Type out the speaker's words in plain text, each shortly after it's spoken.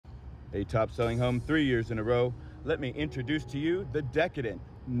A top-selling home 3 years in a row, let me introduce to you the decadent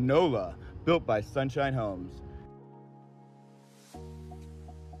Nola, built by Sunshine Homes.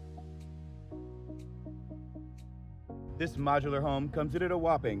 This modular home comes in at a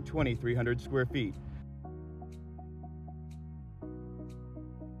whopping 2,300 square feet,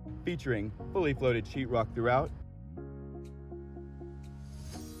 featuring fully floated sheetrock throughout,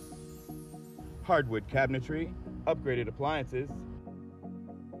 hardwood cabinetry, upgraded appliances,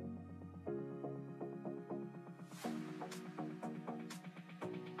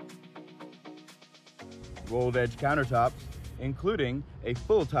 rolled edge countertops, including a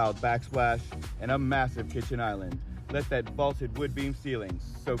full tiled backsplash and a massive kitchen island. Let that vaulted wood beam ceiling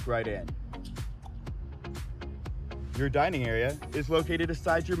soak right in. Your dining area is located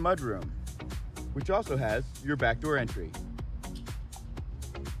aside your mudroom, which also has your back door entry.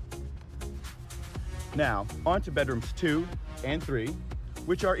 Now, on to bedrooms 2 and 3,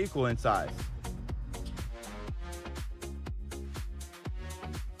 which are equal in size.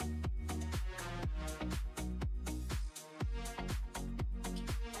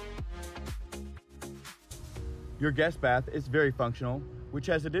 Your guest bath is very functional, which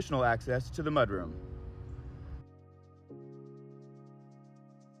has additional access to the mudroom.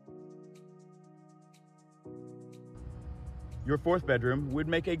 Your fourth bedroom would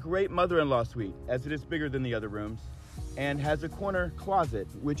make a great mother-in-law suite, as it is bigger than the other rooms and has a corner closet,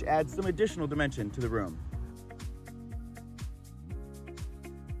 which adds some additional dimension to the room.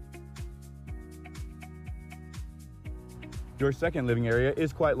 Your second living area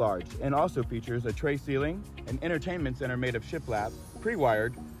is quite large and also features a tray ceiling, an entertainment center made of shiplap,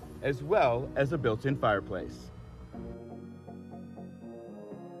 pre-wired, as well as a built-in fireplace.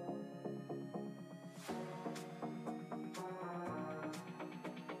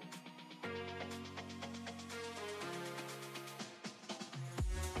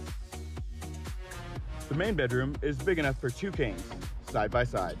 The main bedroom is big enough for 2 kings, side by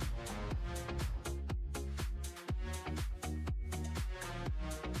side.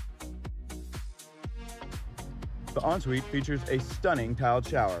 The ensuite features a stunning tiled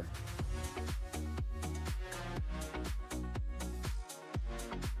shower.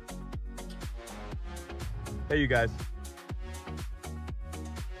 Hey you guys.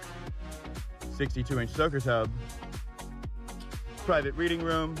 62-inch soaker tub, private reading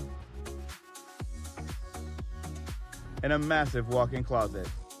room, and a massive walk-in closet.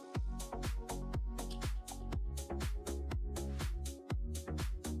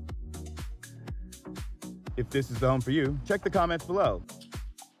 If this is the home for you, check the comments below.